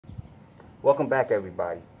Welcome back,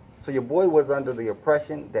 everybody. So your boy was under the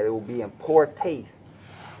impression that it would be in poor taste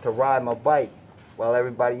to ride my bike while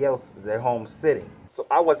everybody else is at home sitting. So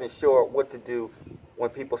I wasn't sure what to do when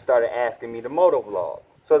people started asking me to motovlog.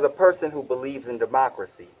 So as a person who believes in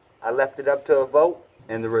democracy, I left it up to a vote,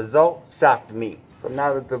 and the result shocked me. So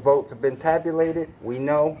now that the votes have been tabulated, we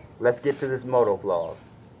know, let's get to this motovlog.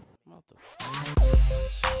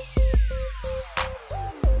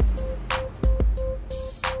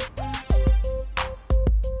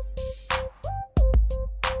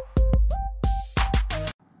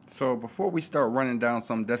 So before we start running down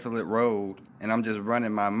some desolate road and I'm just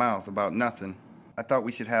running my mouth about nothing, I thought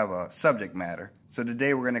we should have a subject matter. So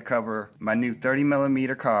today we're going to cover my new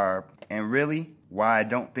 30mm carb and really why I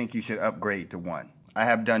don't think you should upgrade to one. I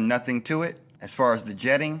have done nothing to it as far as the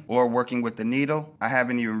jetting or working with the needle. I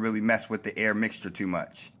haven't even really messed with the air mixture too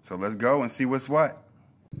much. So let's go and see what's what.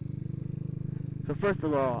 So first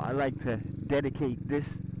of all, I like to dedicate this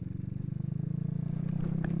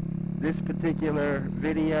particular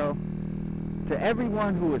video to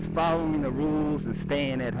everyone who is following the rules and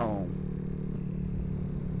staying at home.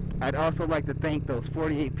 I'd also like to thank those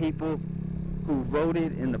 48 people who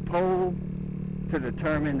voted in the poll to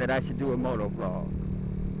determine that I should do a motovlog.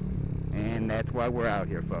 And that's why we're out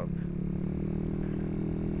here, folks.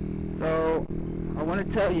 So I want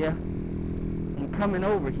to tell you, in coming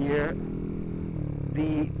over here,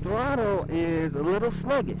 the throttle is a little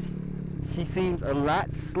sluggish. She seems a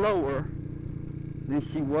lot slower than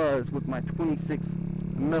she was with my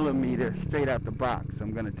 26mm straight out the box,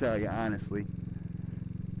 I'm going to tell you honestly.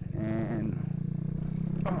 And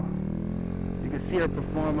you can see her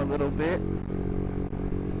perform a little bit.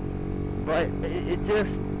 But it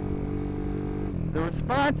just, the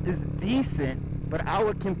response is decent, but I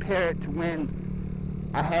would compare it to when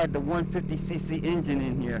I had the 150cc engine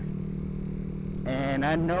in here. And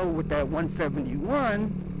I know with that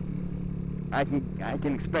 171, I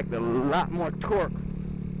can expect a lot more torque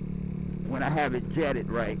when I have it jetted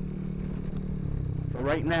right. So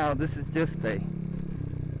right now this is just a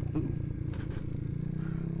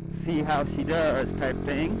see how she does type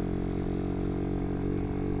thing.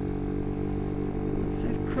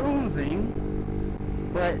 She's cruising,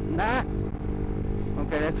 but not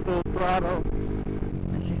okay. That's full throttle,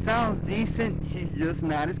 and she sounds decent. She's just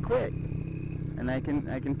not as quick, and I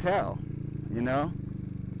can tell, you know.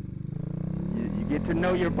 You get to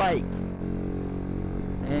know your bike,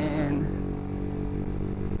 and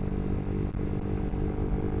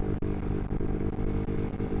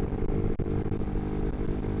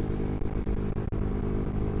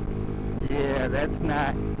yeah, that's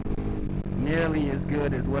not nearly as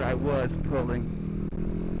good as what I was pulling.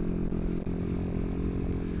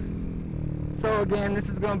 So again, this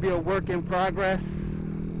is going to be a work in progress.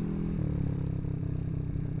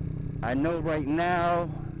 I know right now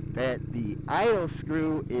that the idle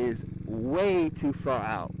screw is way too far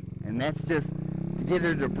out, and that's just to get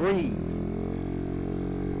her to breathe.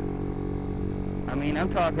 I mean,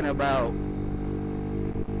 I'm talking about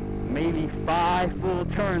maybe 5 full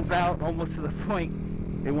turns out, almost to the point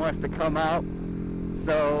it wants to come out.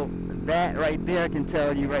 So that right there can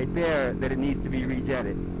tell you right there that it needs to be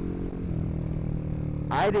rejetted.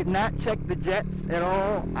 I did not check the jets at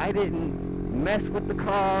all. I didn't mess with the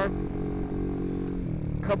carb.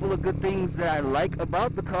 Couple of good things that I like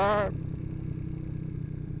about the carb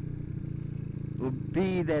would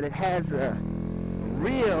be that it has a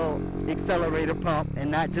real accelerator pump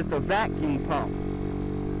and not just a vacuum pump.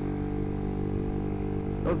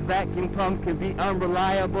 Those vacuum pumps can be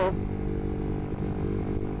unreliable,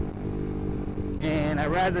 and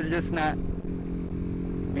I'd rather just not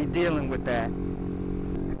be dealing with that.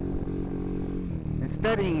 And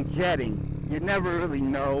studying jetting, you never really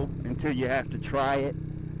know until you have to try it.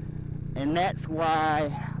 And that's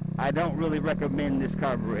why I don't really recommend this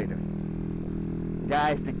carburetor.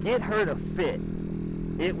 Guys, to get her to fit,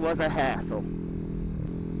 it was a hassle.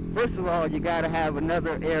 First of all, you gotta have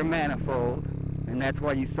another air manifold, and that's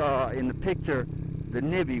why you saw in the picture the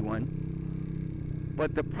nibby one.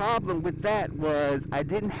 But the problem with that was I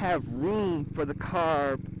didn't have room for the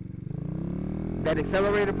carb, that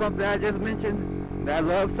accelerator pump that I just mentioned, that I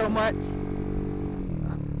love so much.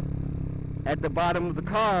 At the bottom of the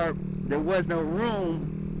carb, there was no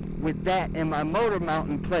room with that in my motor mount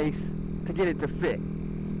in place to get it to fit.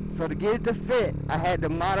 So to get it to fit, I had to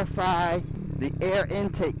modify the air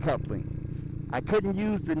intake coupling. I couldn't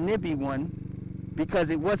use the nibby one because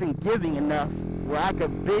it wasn't giving enough where I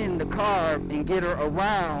could bend the carb and get her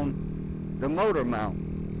around the motor mount.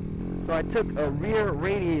 So I took a rear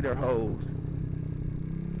radiator hose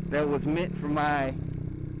that was meant for my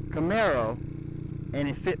Camaro and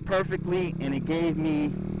it fit perfectly, and it gave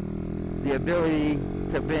me the ability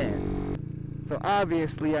to bend. So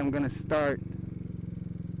obviously I'm going to start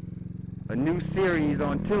a new series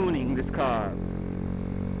on tuning this carb.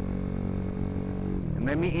 And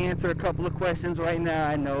let me answer a couple of questions right now.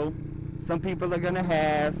 I know some people are going to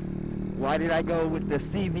have, why did I go with the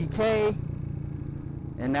CVK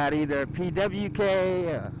and not either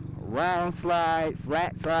PWK, round slide,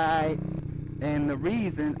 flat slide? And the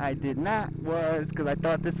reason I did not was because I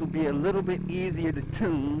thought this would be a little bit easier to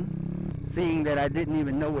tune, seeing that I didn't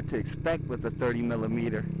even know what to expect with a 30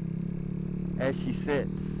 millimeter as she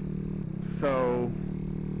sits. So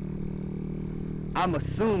I'm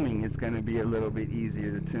assuming it's going to be a little bit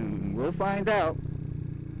easier to tune. We'll find out.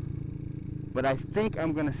 But I think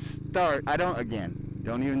I'm going to start,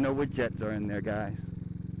 don't even know what jets are in there, guys.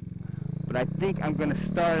 But I think I'm going to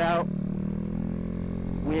start out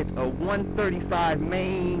with a 135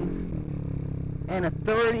 main and a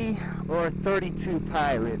 30 or a 32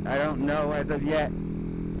 pilot. I don't know as of yet.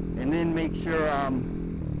 And then make sure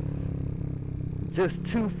just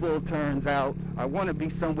 2 full turns out. I want to be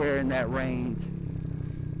somewhere in that range.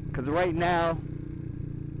 Because right now,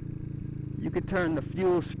 you could turn the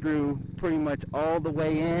fuel screw pretty much all the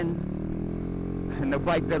way in and the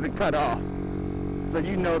bike doesn't cut off. So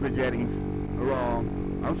you know the jetting's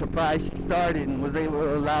wrong. I'm surprised she started and was able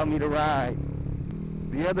to allow me to ride.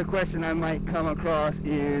 The other question I might come across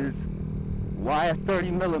is, why a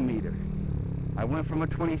 30 millimeter? I went from a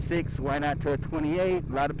 26, why not to a 28?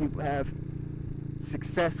 A lot of people have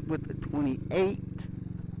success with the 28.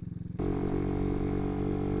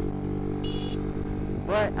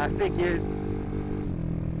 But I figured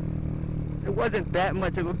it wasn't that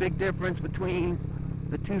much of a big difference between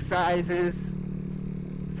the 2 sizes.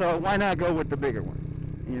 So why not go with the bigger one?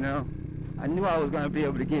 You know, I knew I was going to be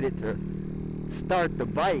able to get it to start the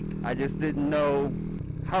bike. I just didn't know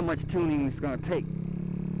how much tuning it's going to take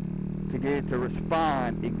to get it to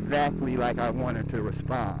respond exactly like I wanted to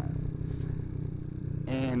respond.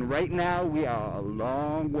 And right now we are a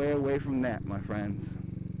long way away from that, my friends.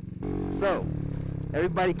 So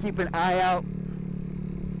everybody keep an eye out.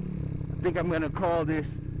 I think I'm going to call this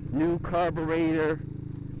new carburetor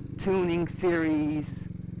tuning series.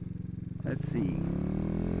 Let's see.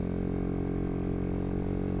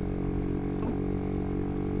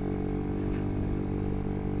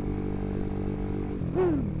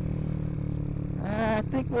 I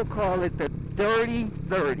think we'll call it the Dirty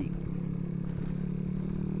 30.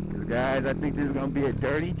 Because guys, I think this is going to be a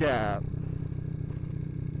dirty job.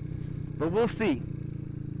 But we'll see.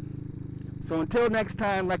 So until next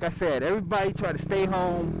time, like I said, everybody try to stay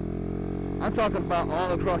home. I'm talking about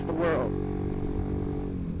all across the world.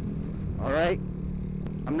 Alright?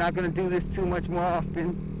 I'm not going to do this too much more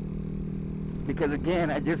often. Because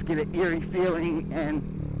again, I just get an eerie feeling.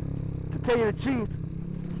 And to tell you the truth,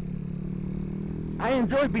 I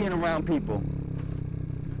enjoy being around people.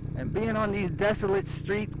 And being on these desolate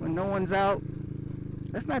streets when no one's out,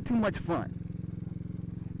 that's not too much fun.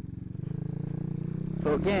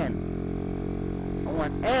 So again, I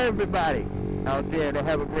want everybody out there to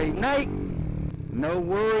have a great night. No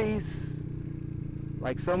worries.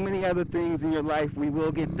 Like so many other things in your life, we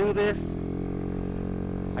will get through this.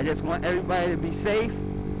 I just want everybody to be safe.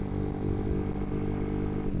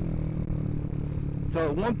 So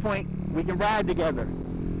at one point, we can ride together.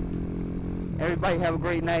 Everybody have a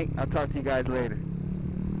great night. I'll talk to you guys later.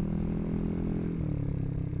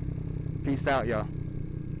 Peace out, y'all.